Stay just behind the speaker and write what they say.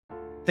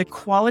the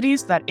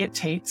qualities that it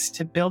takes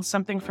to build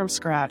something from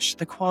scratch,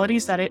 the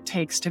qualities that it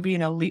takes to be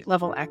an elite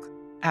level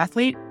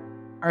athlete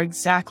are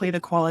exactly the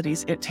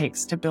qualities it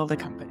takes to build a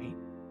company.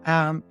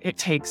 It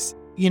takes,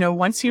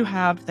 once you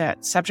have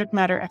that subject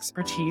matter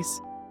expertise,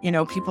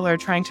 people are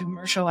trying to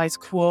commercialize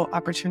cool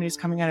opportunities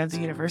coming out of the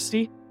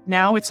university.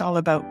 Now it's all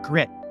about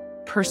grit,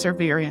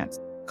 perseverance,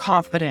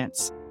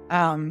 confidence,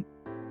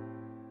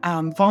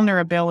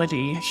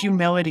 vulnerability,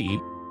 humility.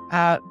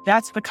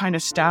 That's the kind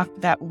of stuff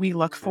that we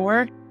look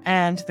for.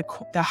 And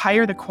the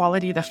higher the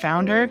quality of the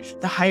founder,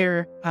 the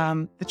higher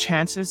the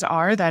chances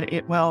are that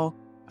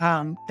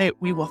that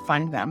we will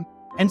fund them.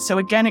 And so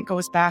again, it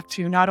goes back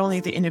to not only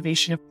the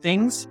innovation of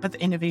things, but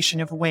the innovation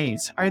of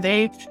ways. Are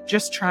they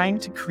just trying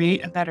to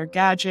create a better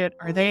gadget?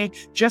 Are they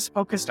just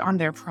focused on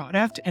their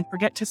product and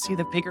forget to see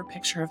the bigger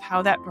picture of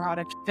how that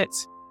product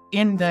fits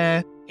in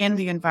the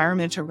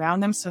environment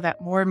around them so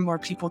that more and more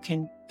people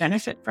can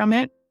benefit from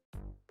it?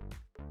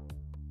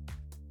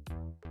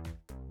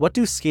 What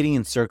do skating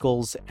in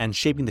circles and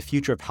shaping the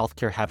future of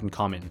healthcare have in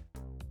common?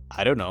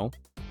 I don't know.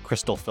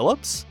 Crystal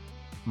Phillips?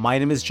 My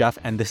name is Jeff,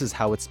 and this is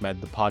How It's Med,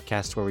 the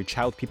podcast where we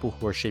chat with people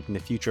who are shaping the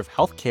future of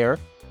healthcare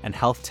and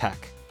health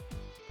tech.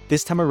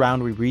 This time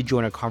around, we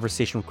rejoin our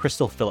conversation with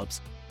Crystal Phillips,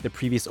 the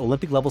previous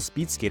Olympic-level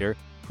speed skater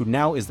who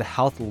now is the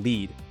health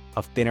lead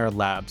of Thin Air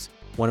Labs,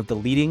 one of the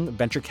leading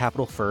venture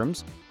capital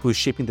firms who is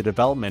shaping the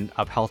development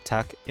of health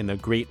tech in the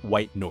Great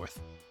White North.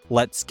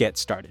 Let's get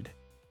started.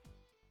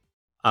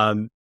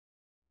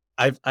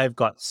 I've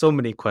got so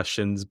many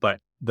questions, but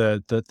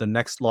the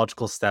next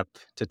logical step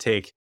to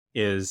take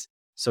is,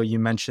 so you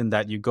mentioned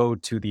that you go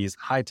to these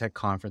high-tech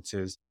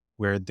conferences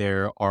where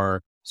there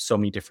are so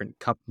many different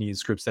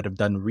companies, groups that have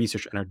done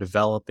research and are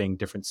developing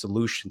different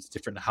solutions,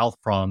 different health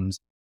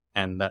problems,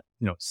 and that,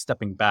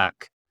 stepping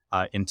back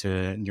into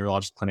a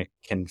neurological clinic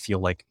can feel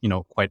like,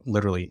 quite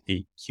literally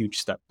a huge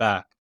step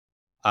back.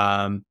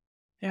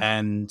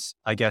 And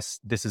I guess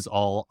this is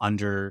all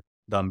under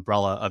the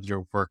umbrella of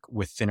your work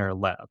with Thin Air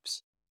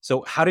Labs.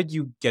 So how did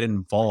you get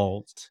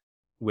involved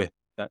with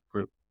that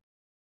group?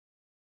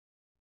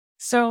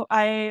 So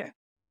I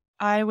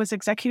was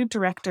executive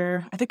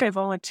director. I think I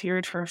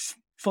volunteered for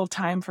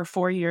full-time for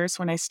 4 years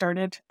when I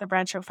started the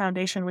Branch Out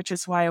Foundation, which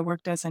is why I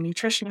worked as a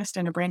nutritionist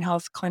in a brain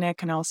health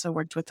clinic and also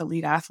worked with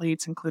elite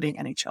athletes, including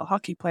NHL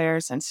hockey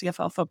players and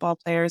CFL football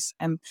players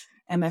and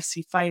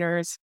MFC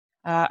fighters.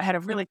 I had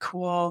a really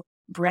cool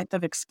breadth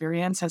of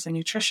experience as a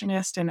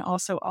nutritionist and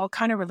also all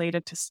kind of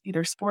related to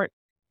either sport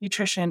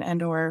nutrition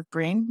and or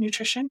brain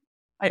nutrition.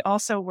 I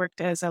also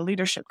worked as a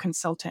leadership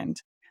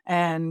consultant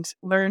and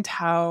learned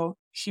how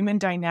human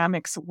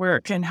dynamics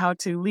work and how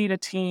to lead a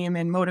team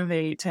and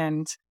motivate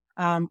and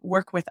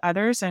work with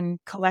others and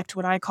collect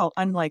what I call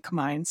unlike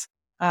minds.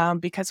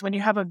 Because when you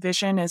have a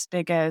vision as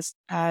big as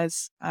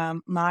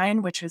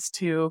mine, which is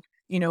to,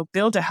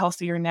 build a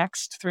healthier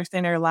next through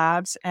Thin Air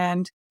Labs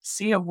and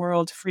see a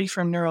world free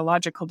from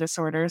neurological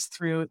disorders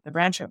through the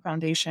Branch Out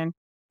Foundation,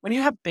 when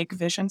you have big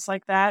visions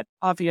like that,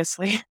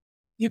 obviously,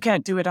 you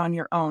can't do it on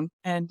your own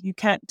and you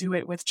can't do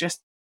it with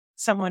just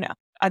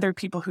other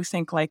people who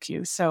think like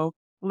you. So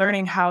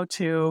learning how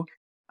to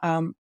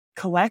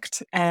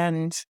collect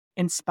and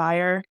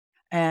inspire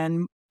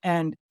and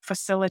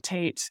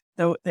facilitate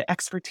the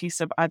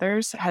expertise of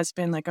others has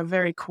been like a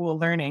very cool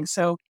learning.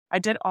 So I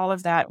did all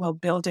of that while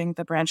building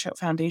the Branch Out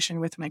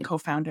Foundation with my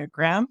co-founder,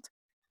 Graham.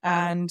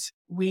 And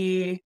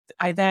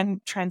I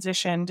then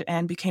transitioned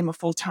and became a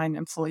full-time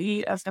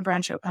employee of the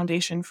Branch Out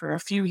Foundation for a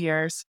few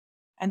years.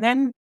 And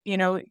then,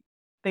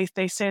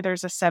 they say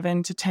there's a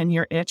 7 to 10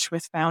 year itch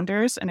with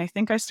founders. And I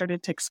think I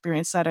started to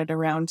experience that at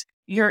around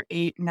year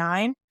 8,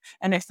 9.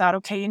 And I thought,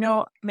 okay,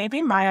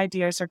 maybe my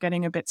ideas are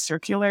getting a bit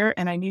circular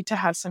and I need to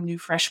have some new,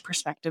 fresh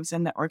perspectives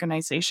in the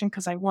organization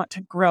because I want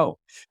to grow.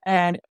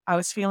 And I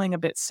was feeling a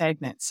bit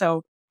stagnant.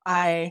 So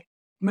I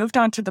moved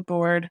onto the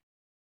board,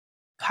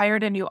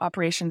 hired a new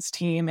operations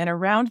team. And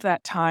around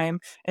that time,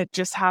 it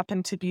just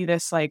happened to be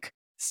this like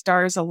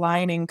stars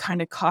aligning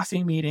kind of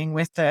coffee meeting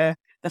with the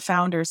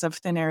founders of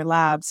Thin Air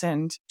Labs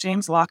and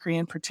James Lockery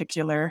in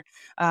particular,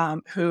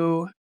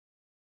 who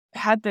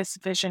had this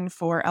vision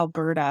for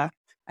Alberta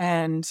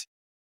and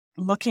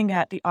looking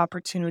at the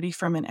opportunity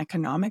from an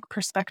economic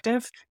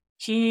perspective.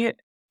 He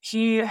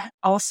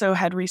also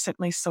had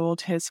recently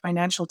sold his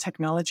financial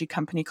technology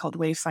company called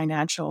Wave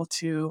Financial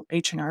to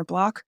H&R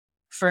Block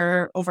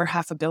for over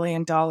 $500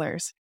 million.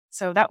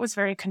 So that was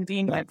very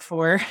convenient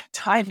for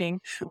timing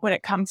when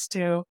it comes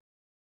to,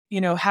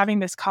 having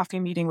this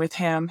coffee meeting with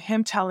him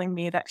telling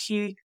me that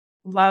he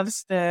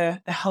loves the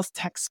health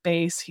tech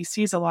space. He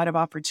sees a lot of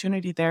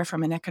opportunity there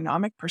from an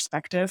economic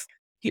perspective.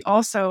 He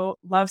also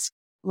loves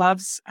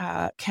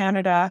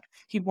Canada.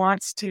 He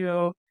wants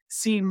to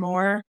see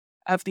more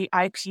of the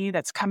IP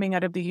that's coming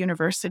out of the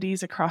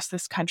universities across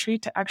this country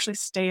to actually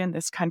stay in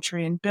this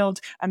country and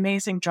build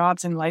amazing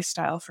jobs and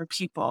lifestyle for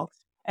people.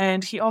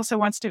 And he also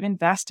wants to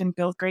invest and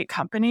build great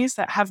companies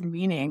that have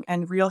meaning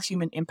and real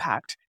human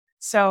impact.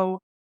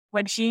 So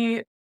when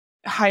he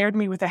hired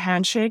me with a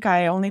handshake,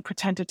 I only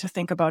pretended to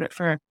think about it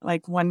for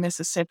like one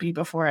Mississippi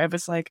before I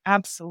was like,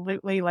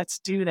 absolutely, let's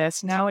do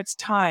this. Now it's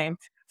time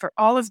for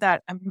all of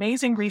that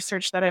amazing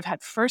research that I've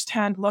had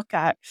firsthand look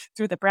at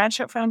through the Branch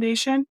Out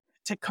Foundation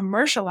to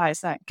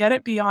commercialize that, get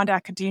it beyond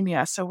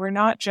academia. So we're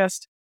not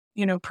just,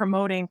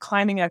 promoting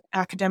climbing a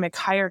academic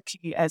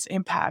hierarchy as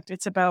impact.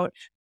 It's about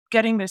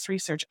getting this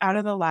research out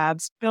of the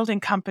labs, building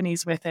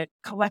companies with it,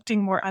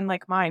 collecting more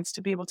unlike minds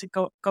to be able to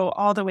go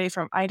all the way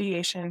from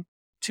ideation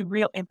to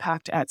real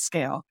impact at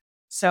scale.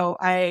 So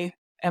I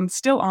am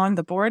still on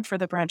the board for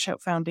the Branch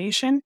Out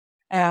Foundation.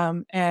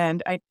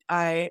 And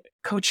I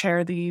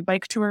co-chair the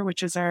bike tour,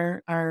 which is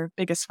our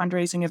biggest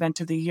fundraising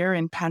event of the year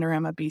in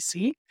Panorama,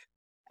 BC.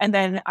 And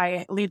then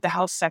I lead the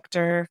health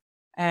sector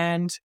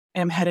and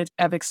am head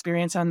of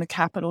experience on the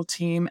capital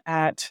team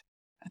at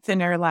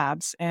Thin Air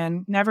Labs.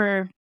 And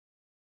never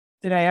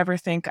did I ever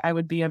think I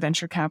would be a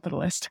venture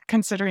capitalist,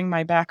 considering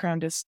my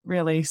background is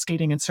really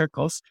skating in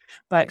circles.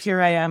 But here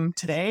I am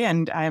today,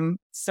 and I'm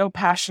so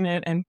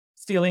passionate and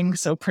feeling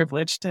so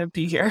privileged to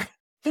be here.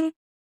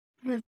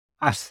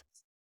 That's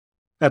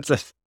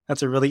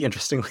a really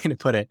interesting way to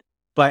put it.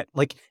 But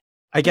like,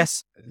 I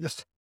guess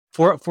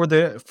for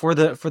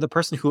the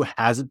person who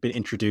hasn't been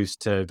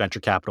introduced to venture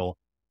capital,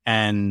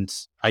 and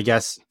I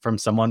guess from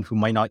someone who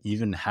might not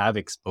even have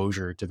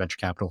exposure to venture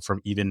capital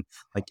from even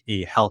like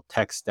a health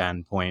tech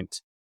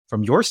standpoint,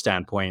 from your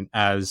standpoint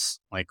as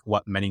like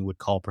what many would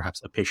call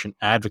perhaps a patient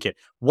advocate,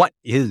 what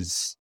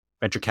is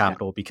venture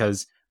capital?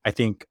 Because I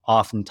think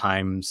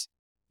oftentimes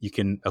you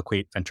can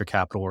equate venture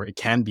capital, or it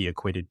can be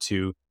equated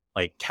to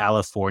like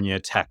California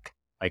tech,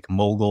 like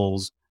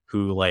moguls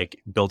who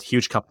like build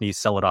huge companies,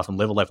 sell it off and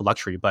live a life of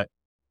luxury. But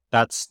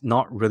that's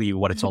not really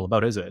what it's all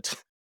about, is it?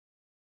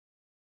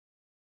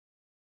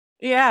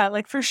 Yeah,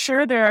 like for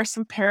sure there are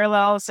some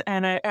parallels,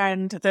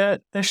 and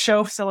the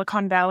show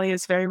Silicon Valley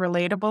is very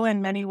relatable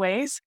in many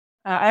ways.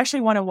 I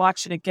actually want to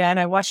watch it again.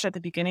 I watched it at the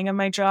beginning of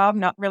my job,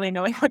 not really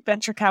knowing what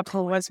venture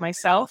capital was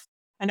myself,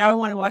 and now I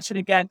want to watch it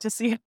again to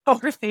see how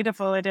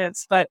relatable it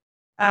is. But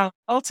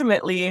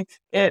ultimately,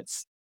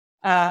 it's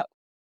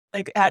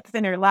like at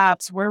Thin Air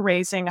Labs, we're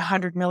raising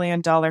 $100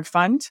 million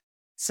fund.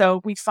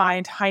 So we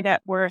find high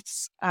net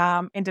worths,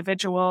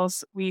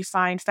 individuals, we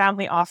find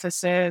family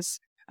offices,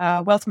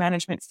 wealth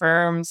management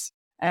firms,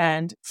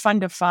 and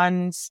fund of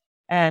funds,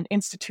 and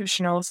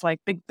institutionals like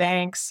big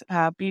banks,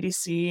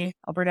 BDC,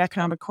 Alberta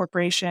Economic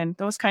Corporation,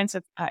 those kinds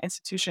of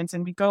institutions.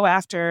 And we go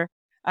after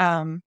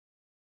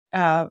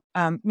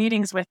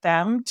meetings with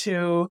them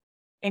to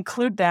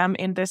include them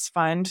in this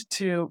fund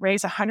to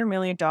raise $100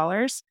 million.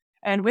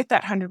 And with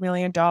that $100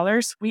 million,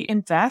 we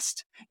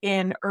invest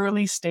in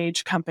early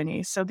stage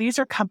companies. So these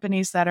are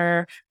companies that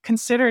are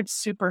considered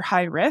super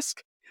high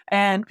risk.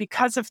 And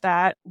because of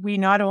that, we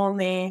not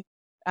only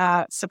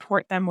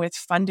support them with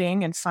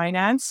funding and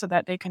finance so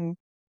that they can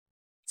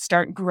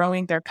start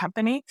growing their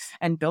company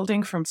and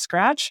building from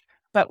scratch,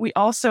 but we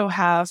also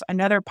have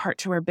another part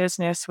to our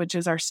business, which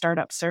is our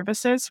startup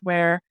services,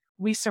 where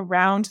we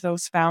surround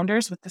those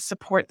founders with the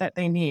support that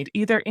they need,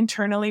 either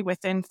internally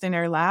within Thin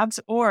Air Labs,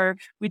 or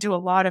we do a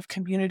lot of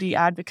community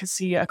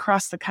advocacy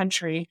across the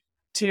country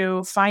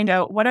to find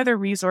out what other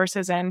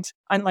resources and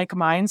unlike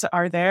minds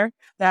are there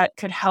that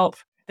could help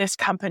this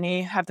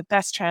company have the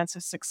best chance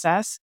of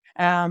success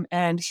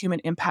and human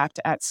impact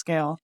at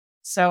scale.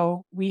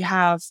 So we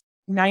have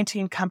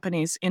 19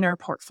 companies in our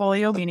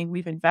portfolio, meaning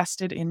we've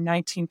invested in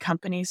 19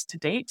 companies to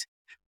date.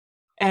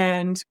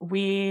 And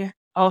we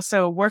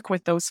also work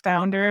with those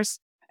founders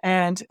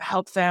and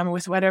help them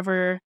with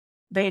whatever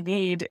they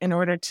need in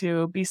order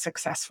to be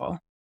successful.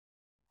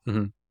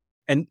 Mm-hmm.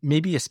 And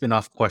maybe a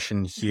spin-off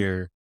question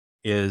here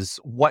is,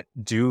 what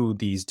do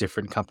these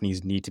different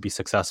companies need to be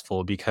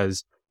successful?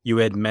 Because you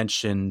had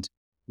mentioned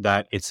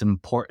that it's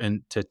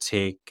important to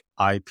take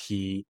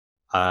IP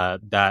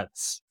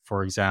that's,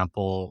 for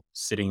example,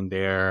 sitting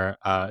there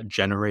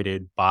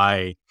generated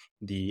by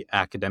the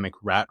academic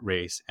rat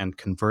race and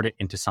convert it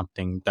into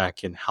something that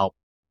can help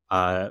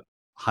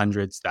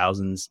hundreds,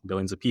 thousands,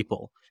 billions of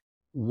people.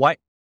 What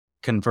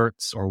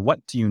converts, or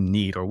what do you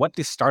need, or what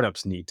do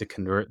startups need to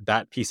convert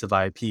that piece of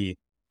IP,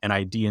 an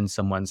idea in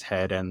someone's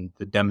head and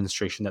the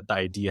demonstration that the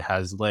idea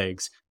has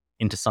legs,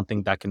 into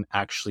something that can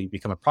actually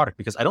become a product?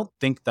 Because I don't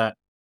think that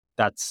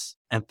that's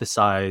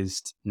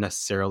emphasized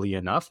necessarily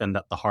enough, and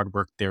that the hard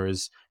work there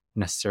is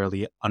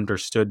necessarily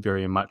understood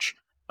very much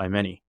by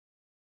many.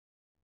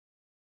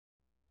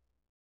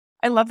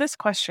 I love this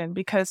question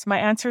because my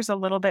answer is a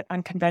little bit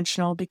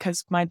unconventional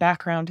because my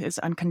background is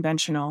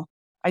unconventional.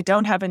 I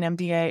don't have an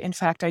MBA. In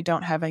fact, I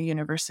don't have a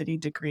university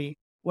degree.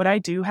 What I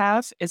do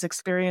have is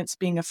experience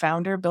being a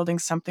founder, building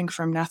something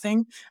from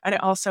nothing. And I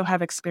also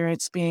have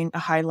experience being a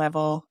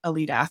high-level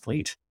elite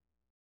athlete.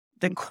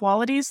 The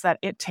qualities that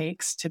it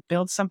takes to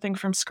build something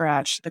from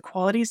scratch, the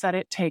qualities that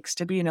it takes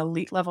to be an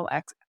elite level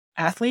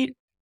athlete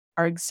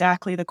are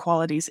exactly the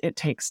qualities it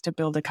takes to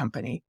build a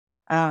company.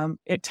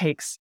 It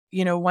takes,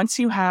 once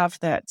you have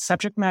that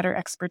subject matter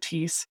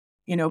expertise,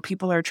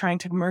 people are trying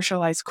to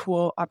commercialize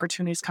cool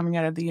opportunities coming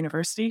out of the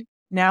university.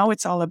 Now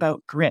it's all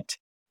about grit.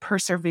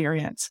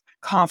 perseverance,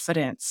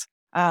 confidence,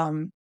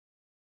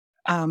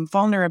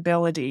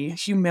 vulnerability,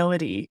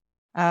 humility.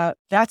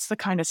 That's the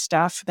kind of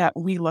stuff that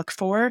we look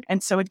for.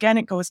 And so again,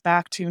 it goes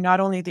back to not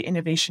only the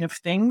innovation of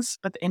things,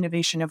 but the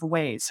innovation of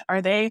ways.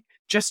 Are they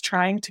just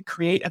trying to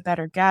create a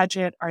better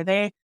gadget? Are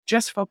they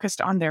just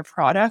focused on their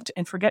product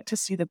and forget to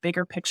see the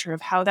bigger picture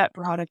of how that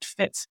product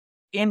fits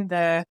in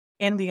the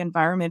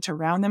environment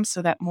around them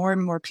so that more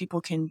and more people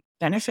can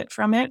benefit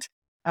from it?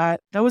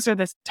 Those are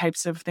the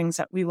types of things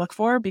that we look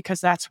for because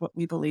that's what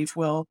we believe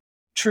will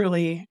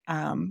truly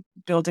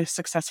build a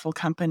successful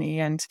company.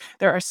 And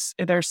there's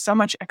so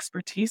much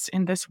expertise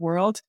in this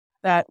world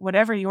that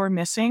whatever you're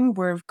missing,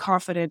 we're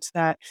confident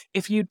that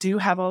if you do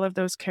have all of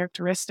those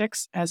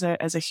characteristics as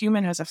a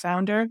human, as a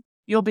founder,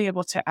 you'll be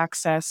able to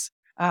access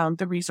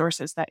the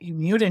resources that you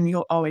need, and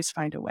you'll always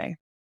find a way.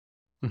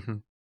 Hmm.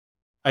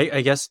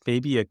 I guess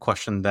maybe a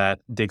question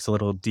that digs a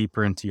little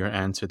deeper into your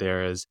answer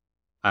there is,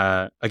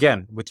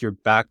 again, with your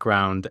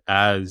background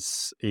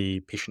as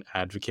a patient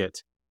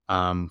advocate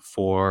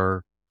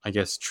for, I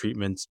guess,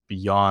 treatments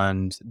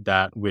beyond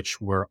that which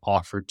were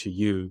offered to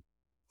you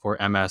for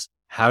MS,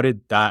 how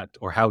did that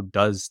or how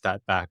does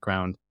that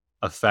background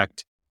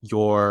affect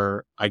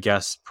your, I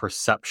guess,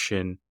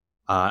 perception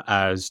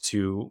as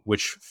to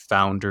which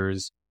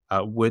founders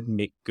would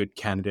make good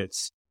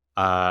candidates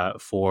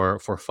for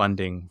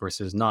funding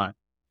versus not?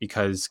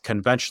 Because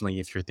conventionally,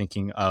 if you're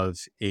thinking of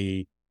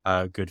a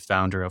good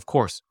founder, of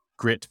course,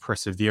 grit,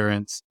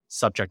 perseverance,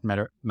 subject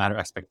matter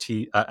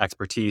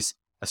expertise,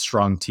 a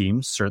strong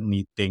team,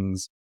 certainly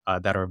things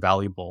that are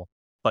valuable.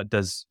 But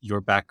does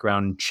your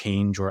background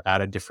change or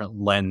add a different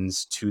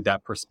lens to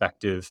that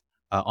perspective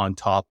on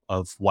top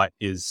of what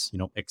is,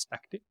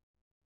 expected?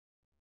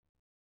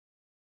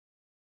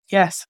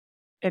 Yes,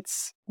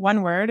 it's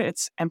one word,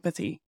 it's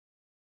empathy.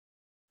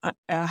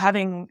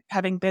 Having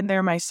been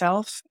there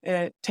myself,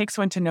 it takes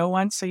one to know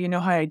one, so you know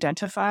how to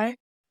identify.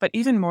 But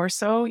even more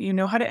so, you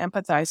know how to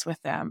empathize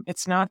with them.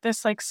 It's not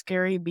this like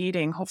scary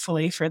meeting,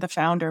 hopefully, for the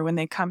founder when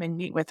they come and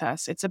meet with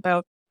us. It's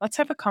about let's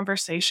have a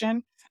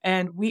conversation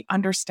and we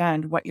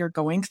understand what you're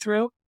going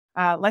through.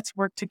 Let's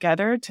work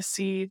together to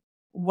see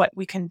what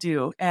we can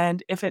do.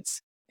 And if it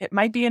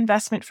might be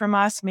investment from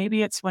us,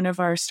 maybe it's one of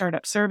our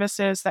startup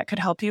services that could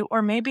help you,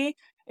 or maybe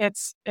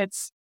it's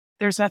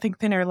there's nothing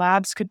Thin Air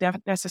Labs could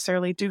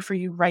necessarily do for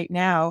you right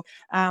now.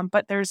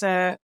 But there's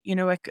a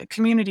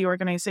community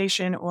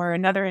organization or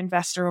another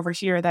investor over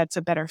here that's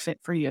a better fit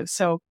for you.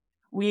 So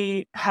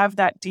we have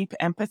that deep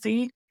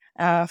empathy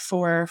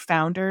for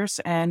founders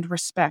and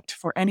respect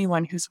for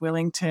anyone who's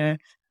willing to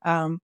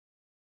um,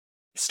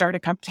 start a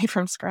company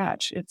from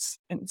scratch. It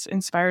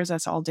inspires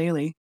us all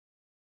daily.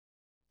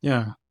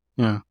 Yeah,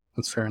 yeah,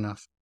 that's fair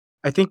enough.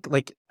 I think,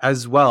 like,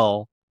 as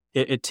well,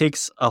 it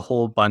takes a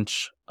whole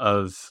bunch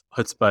of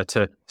chutzpah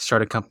to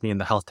start a company in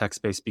the health tech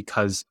space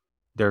because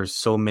there's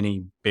so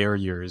many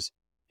barriers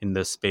in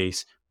this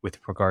space with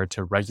regard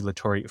to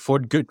regulatory for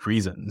good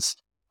reasons,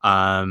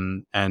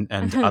 and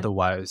Mhm.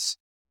 otherwise.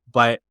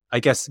 But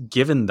I guess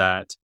given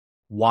that,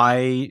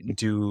 why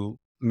do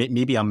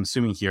maybe I'm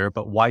assuming here,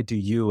 but why do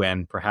you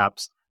and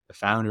perhaps the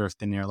founder of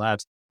Thin Air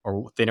Labs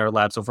or Thin Air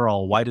Labs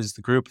overall, why does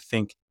the group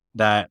think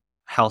that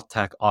health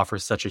tech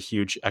offers such a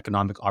huge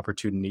economic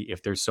opportunity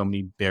if there's so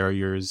many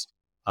barriers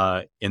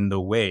in the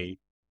way,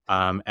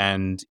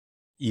 and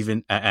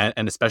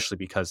and especially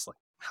because like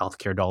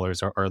healthcare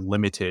dollars are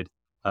limited,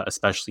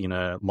 especially in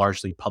a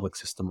largely public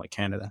system like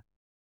Canada.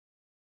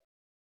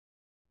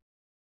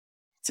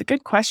 It's a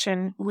good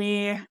question.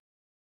 We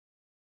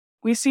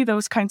see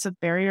those kinds of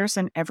barriers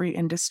in every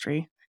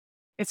industry.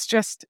 It's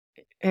just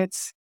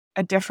it's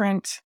a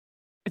different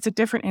it's a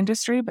different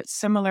industry, but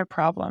similar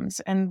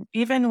problems. And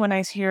even when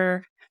I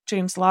hear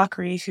James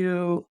Lockery,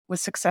 who was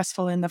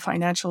successful in the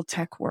financial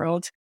tech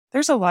world,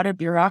 there's a lot of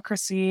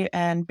bureaucracy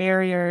and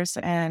barriers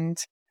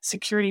and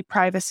security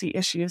privacy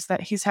issues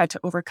that he's had to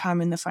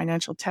overcome in the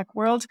financial tech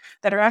world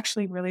that are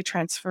actually really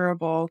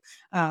transferable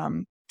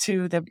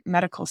to the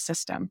medical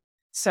system.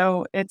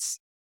 So it's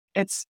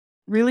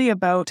really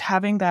about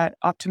having that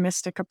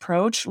optimistic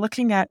approach,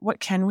 looking at what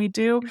can we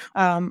do,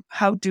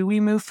 how do we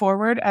move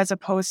forward, as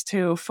opposed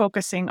to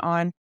focusing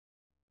on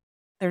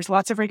there's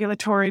lots of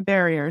regulatory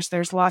barriers,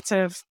 there's lots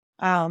of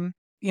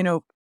you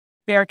know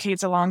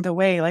barricades along the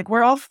way. Like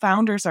we're all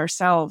founders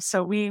ourselves,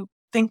 so we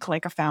think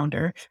like a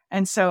founder,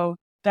 and so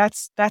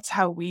that's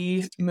how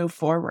we move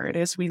forward.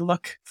 Is we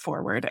look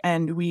forward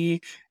and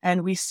we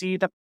see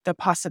the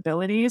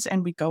possibilities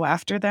and we go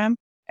after them.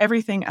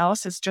 Everything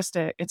else is just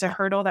it's a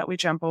hurdle that we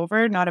jump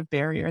over, not a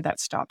barrier that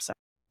stops us.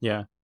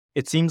 Yeah.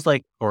 It seems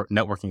like, or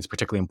networking is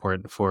particularly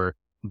important for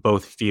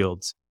both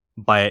fields.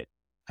 But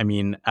I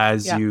mean,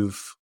 as Yeah.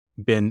 you've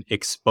been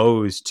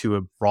exposed to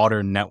a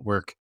broader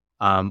network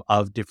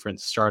of different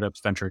startups,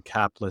 venture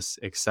capitalists,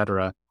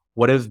 etc.,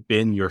 what have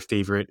been your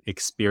favorite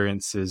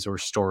experiences or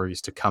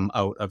stories to come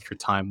out of your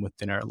time with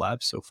Thin Air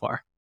Labs so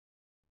far?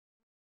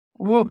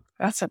 Whoa,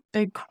 that's a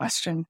big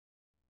question.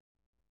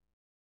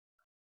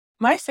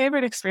 My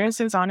favorite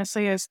experiences,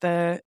 honestly, is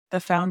the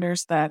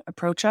founders that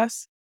approach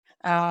us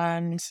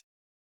and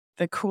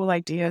the cool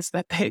ideas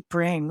that they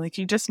bring. Like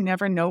you just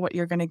never know what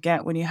you're going to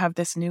get when you have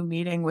this new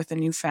meeting with a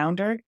new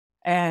founder.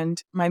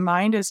 And my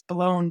mind is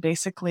blown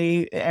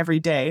basically every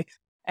day.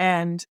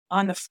 And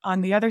on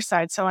the other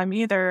side, so I'm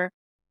either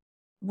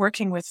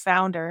working with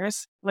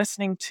founders,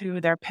 listening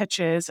to their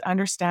pitches,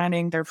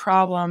 understanding their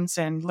problems,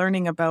 and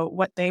learning about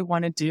what they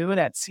want to do.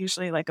 That's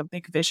usually like a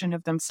big vision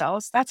of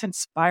themselves. That's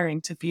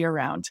inspiring to be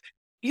around.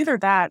 Either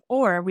that,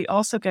 or we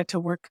also get to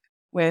work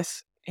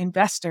with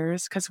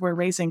investors because we're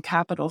raising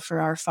capital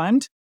for our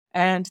fund.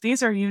 And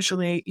these are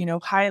usually,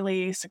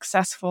 highly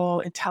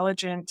successful,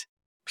 intelligent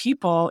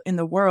people in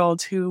the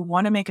world who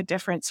want to make a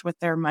difference with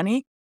their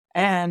money.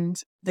 And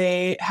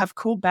they have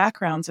cool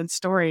backgrounds and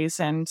stories.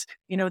 And,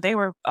 they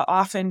were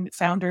often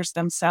founders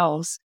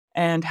themselves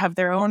and have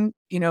their own,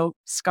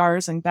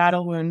 scars and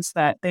battle wounds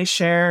that they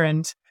share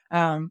and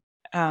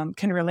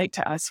can relate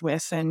to us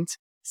with. And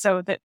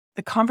so that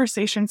the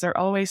conversations are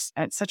always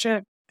at such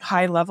a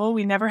high level.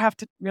 We never have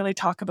to really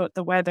talk about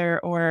the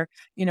weather or,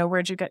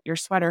 where'd you get your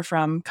sweater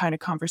from kind of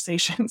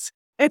conversations.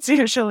 It's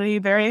usually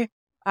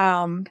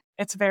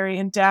it's very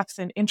in depth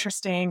and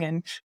interesting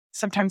and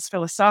sometimes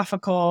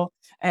philosophical.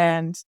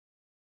 And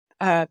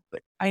I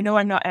know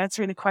I'm not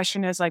answering the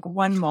question as like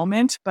one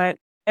moment, but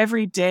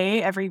every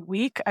day, every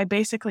week, I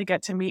basically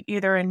get to meet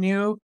either a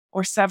new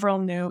or several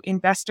new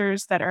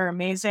investors that are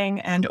amazing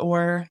and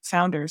or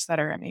founders that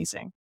are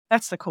amazing.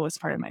 That's the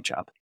coolest part of my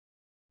job.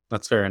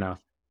 That's fair enough.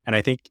 And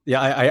I think,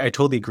 yeah, I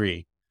totally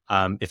agree.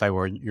 If I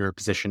were in your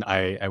position,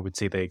 I would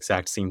say the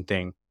exact same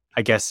thing.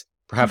 I guess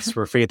perhaps to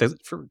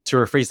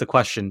rephrase the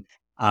question,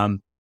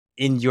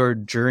 in your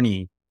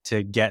journey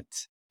to get,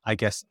 I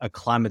guess,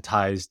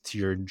 acclimatized to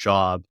your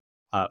job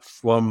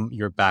from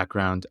your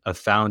background of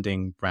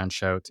founding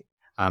Branchout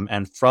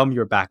and from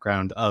your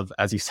background of,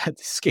 as you said,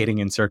 skating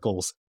in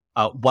circles,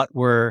 what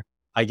were,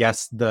 I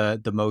guess,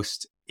 the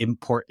most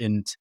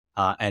important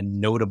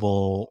and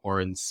notable or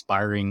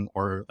inspiring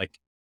or like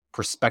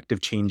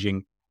perspective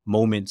changing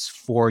moments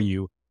for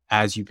you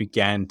as you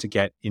began to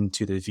get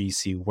into the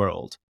VC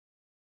world?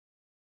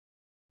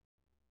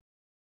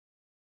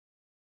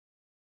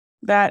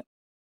 That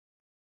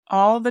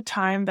all the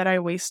time that I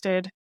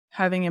wasted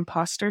having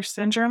imposter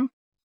syndrome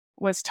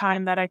was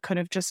time that I could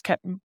have just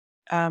kept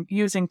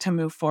using to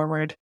move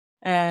forward.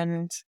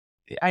 And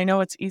I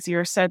know it's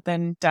easier said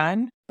than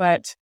done,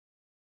 but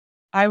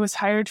I was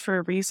hired for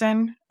a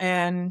reason.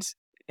 And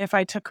if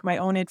I took my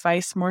own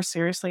advice more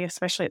seriously,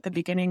 especially at the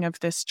beginning of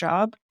this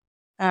job,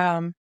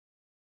 um,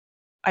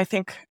 I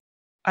think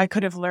I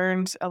could have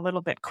learned a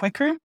little bit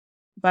quicker.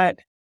 But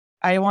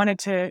I wanted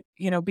to,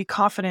 be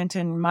confident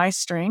in my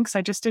strengths.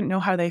 I just didn't know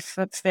how they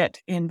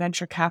fit in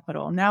venture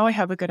capital. Now I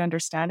have a good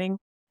understanding.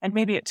 And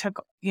maybe it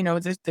took,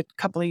 the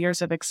couple of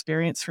years of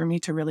experience for me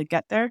to really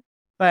get there.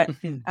 But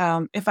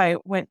if I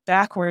went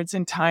backwards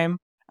in time,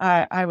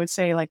 I would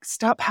say like,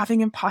 stop having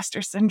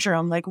imposter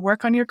syndrome, like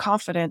work on your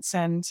confidence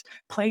and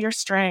play your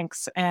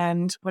strengths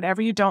and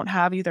whatever you don't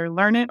have, either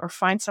learn it or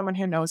find someone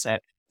who knows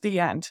it. The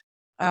end.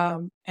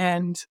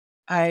 And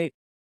I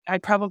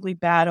probably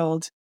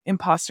battled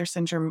imposter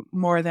syndrome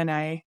more than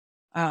I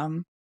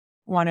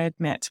want to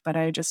admit, but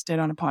I just did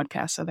on a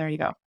podcast. So there you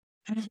go.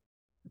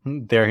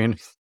 Darian,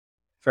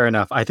 fair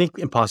enough. I think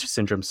imposter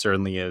syndrome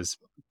certainly is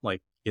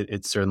like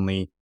it's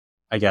certainly,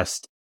 I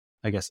guess,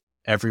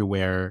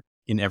 everywhere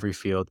in every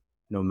field,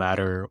 no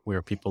matter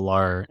where people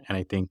are. And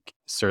I think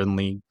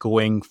certainly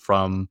going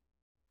from,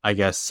 I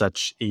guess,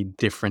 such a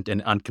different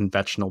and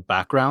unconventional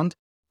background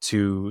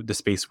to the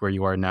space where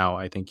you are now,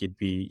 I think it'd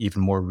be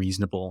even more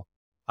reasonable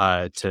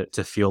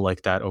to feel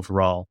like that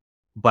overall.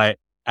 But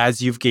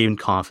as you've gained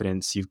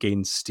confidence, you've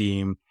gained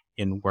steam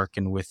in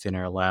working within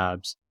our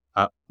labs,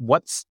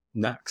 what's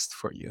next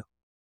for you?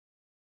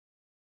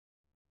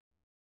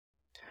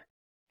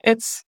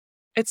 It's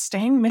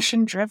staying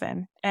mission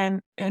driven,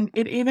 and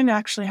it even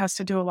actually has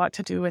to do a lot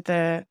to do with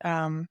the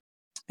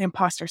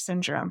imposter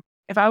syndrome.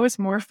 If I was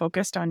more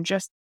focused on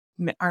just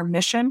our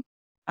mission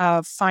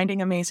of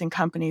finding amazing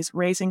companies,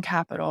 raising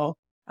capital,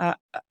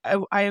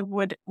 I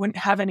wouldn't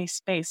have any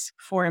space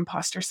for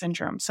imposter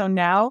syndrome. So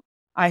now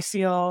I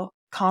feel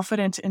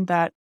confident in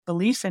that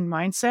belief and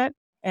mindset,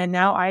 and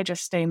now I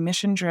just stay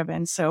mission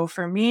driven. So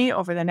for me,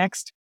 over the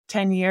next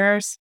 10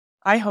 years,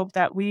 I hope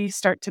that we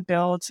start to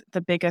build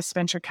the biggest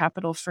venture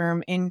capital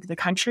firm in the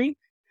country.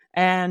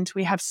 And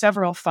we have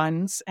several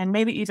funds and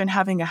maybe even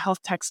having a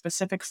health tech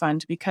specific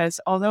fund,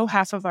 because although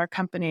half of our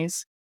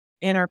companies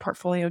in our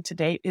portfolio to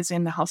date is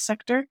in the health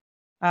sector,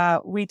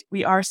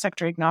 we are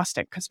sector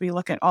agnostic because we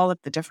look at all of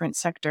the different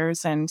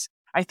sectors. And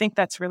I think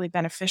that's really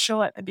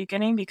beneficial at the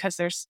beginning because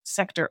there's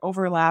sector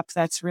overlap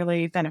that's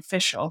really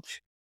beneficial.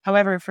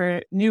 However,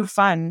 for new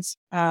funds,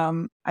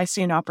 I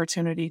see an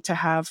opportunity to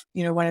have,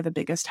 one of the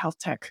biggest health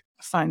tech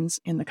funds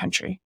in the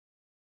country.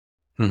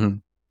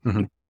 Mm-hmm.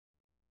 Mm-hmm.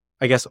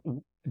 I guess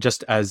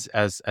just as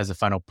a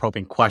final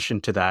probing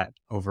question to that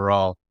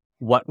overall,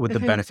 what would the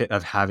benefit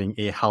of having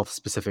a health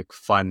specific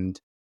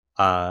fund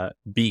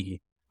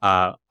be,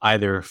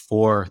 either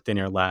for Thin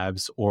Air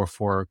Labs or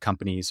for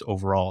companies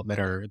overall that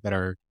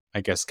are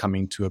I guess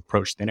coming to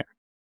approach Thin Air?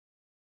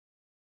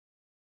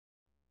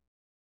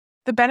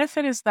 The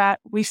benefit is that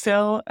we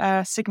fill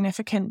a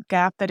significant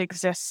gap that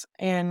exists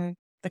in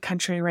the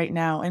country right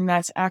now, and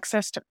that's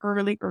access to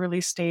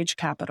early stage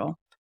capital.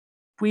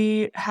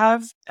 We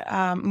have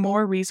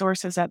more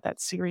resources at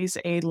that Series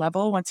A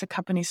level once a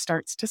company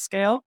starts to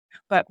scale.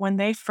 But when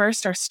they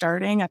first are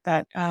starting at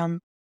that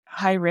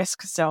high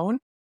risk zone,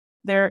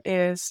 there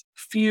is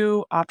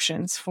few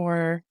options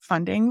for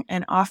funding.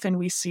 And often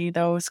we see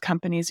those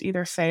companies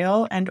either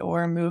fail and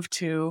or move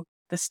to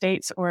the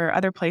States or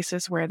other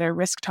places where their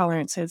risk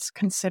tolerance is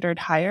considered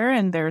higher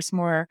and there's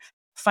more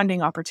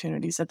funding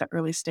opportunities at the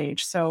early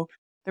stage. So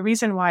the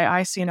reason why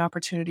I see an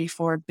opportunity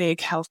for a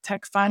big health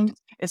tech fund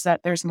is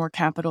that there's more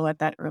capital at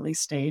that early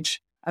stage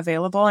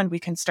available, and we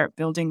can start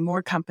building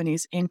more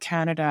companies in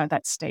Canada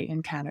that stay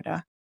in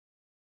Canada.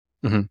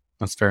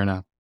 That's fair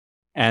enough.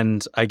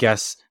 And I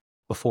guess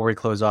before we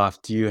close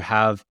off, do you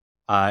have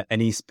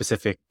any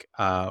specific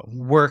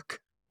work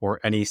or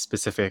any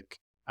specific,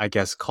 I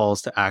guess,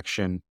 calls to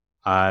action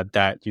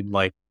that you'd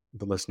like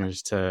the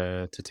listeners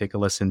to take a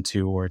listen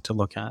to or to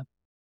look at?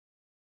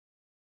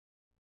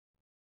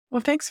 Well,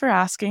 thanks for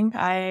asking.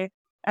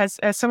 As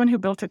someone who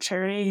built a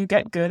charity, you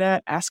get good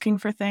at asking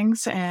for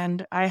things,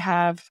 and I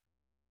have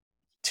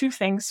two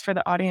things for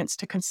the audience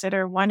to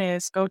consider. One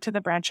is go to the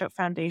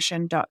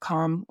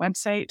branchoutfoundation.com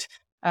website,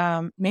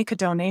 make a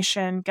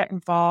donation, get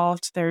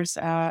involved. There's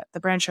the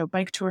Branch Out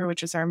Bike Tour,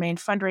 which is our main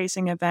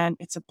fundraising event.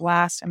 It's a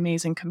blast,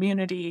 amazing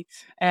community,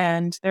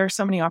 and there are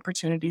so many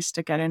opportunities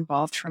to get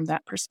involved from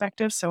that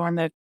perspective. So on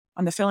the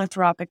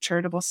philanthropic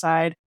charitable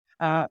side,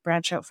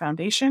 Branch Out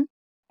Foundation.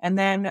 And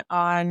then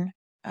on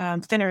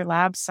Thinner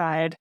Lab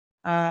side,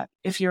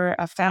 if you're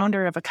a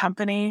founder of a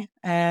company,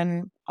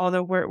 and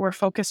although we're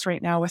focused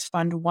right now with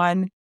Fund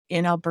 1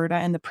 in Alberta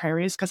and the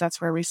prairies, because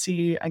that's where we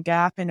see a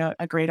gap and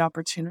a great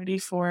opportunity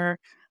for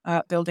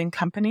building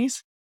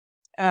companies,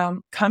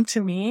 come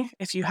to me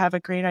if you have a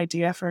great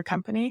idea for a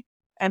company.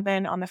 And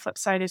then on the flip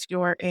side, if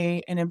you're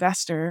an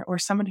investor or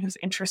someone who's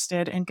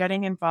interested in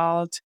getting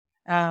involved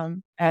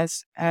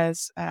as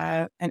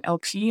an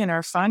LP in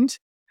our fund,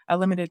 a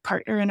limited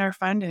partner in our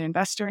fund, an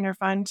investor in our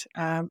fund,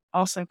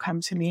 also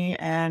come to me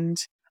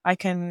and I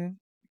can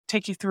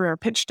take you through our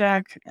pitch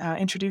deck,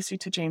 introduce you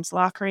to James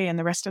Lockery and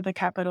the rest of the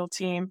capital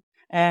team,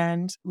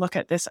 and look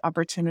at this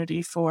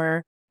opportunity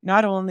for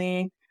not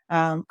only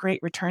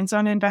great returns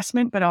on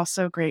investment, but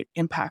also great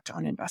impact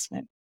on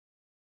investment.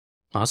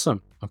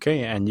 Awesome.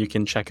 Okay. And you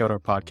can check out our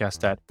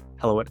podcast at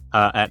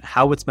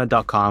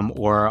howitsmed.com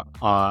or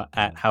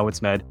at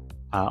howitsmed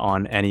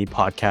on any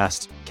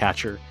podcast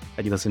catcher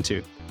that you listen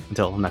to.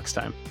 Until next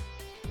time.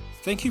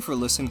 Thank you for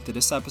listening to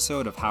this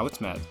episode of How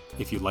It's Med.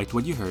 If you liked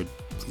what you heard,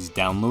 please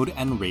download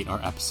and rate our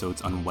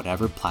episodes on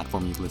whatever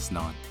platform you listen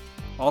on.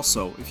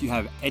 Also, if you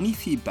have any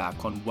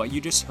feedback on what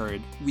you just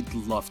heard, we'd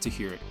love to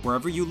hear it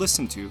wherever you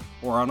listen to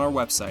or on our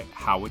website,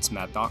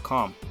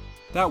 howitsmed.com.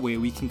 That way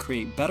we can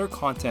create better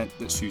content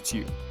that suits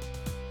you.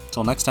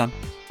 Till next time.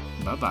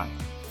 Bye-bye.